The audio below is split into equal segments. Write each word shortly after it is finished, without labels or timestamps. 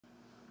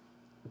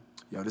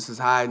Yo, this is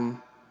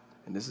Hiding,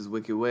 and this is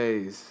Wicked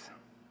Ways.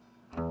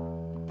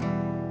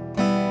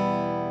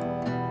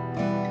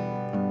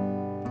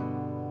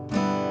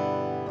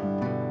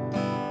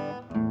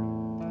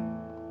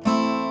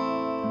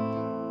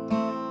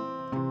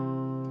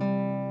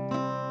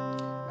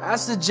 I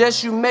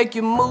suggest you make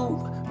your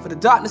move, for the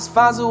darkness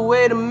finds a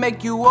way to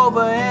make you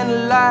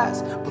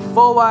overanalyze.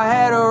 Before I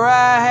had a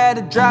ride, had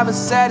a driver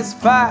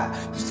satisfied.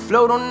 Used to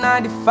float on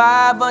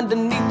 95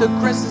 underneath the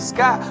crimson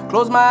sky.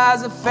 Close my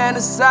eyes and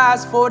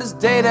fantasize for this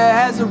day that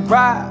has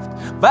arrived.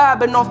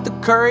 Vibing off the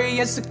curry,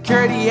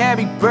 insecurity had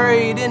me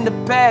buried in the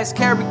past.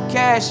 Carry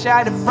cash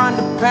out in front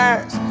of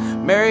parents.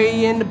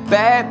 Mary in the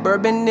bag,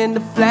 bourbon in the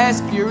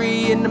flask,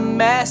 fury in the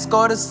mask.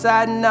 All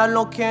deciding how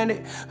long can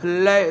it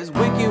last?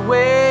 Wicked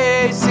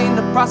ways seem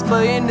to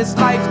prosper in this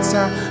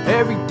lifetime.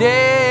 Every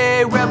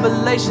day,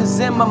 revelations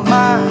in my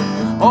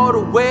mind. All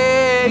the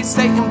way,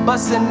 Satan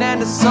busting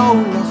and the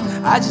solos.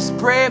 I just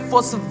pray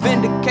for some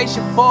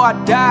vindication before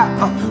I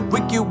die.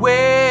 Wicked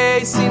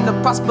ways seem to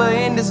prosper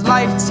in this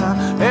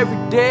lifetime.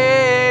 Every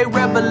day,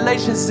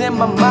 revelations in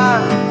my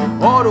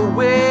mind. All the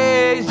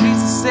ways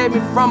Jesus saved me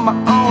from my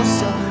own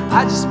self.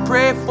 I just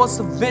pray for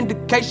some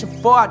vindication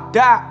before I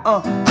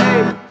die.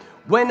 Hey.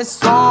 When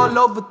it's all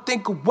over,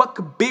 think of what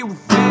could be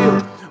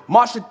revealed.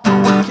 Marching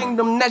through a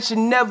kingdom that you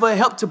never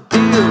helped to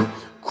build.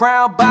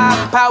 Crowned by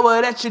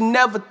power that you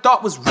never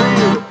thought was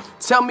real.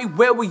 Tell me,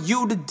 where were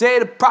you the day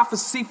the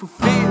prophecy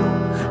fulfilled?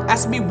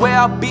 Ask me where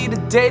I'll be the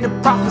day the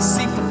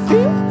prophecy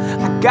fulfilled.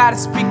 I gotta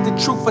speak the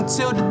truth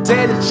until the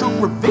day the truth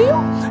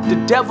revealed.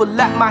 The devil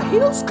at my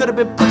heels, could've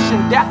been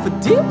pushing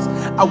daffodils.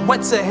 I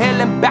went to hell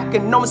and back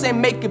and almost ain't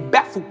make it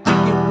back for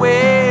wicked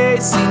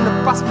ways. Seem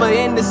to prosper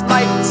in this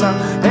lifetime.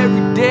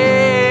 Every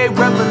day,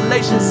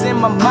 revelations in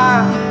my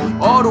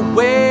mind. All the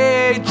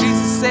way,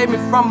 Jesus saved me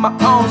from my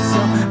own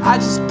self. I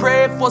just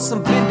pray for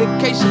some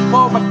vindication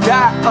before I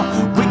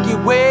die.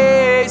 Wicked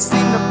ways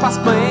seem to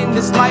prosper in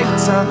this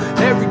lifetime.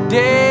 Every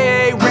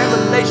day,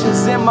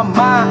 revelations in my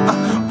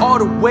mind. All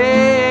the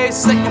way,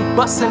 Satan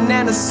busting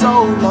and the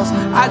soul lost.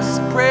 I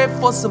just pray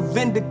for some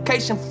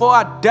vindication before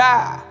I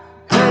die.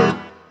 Hey.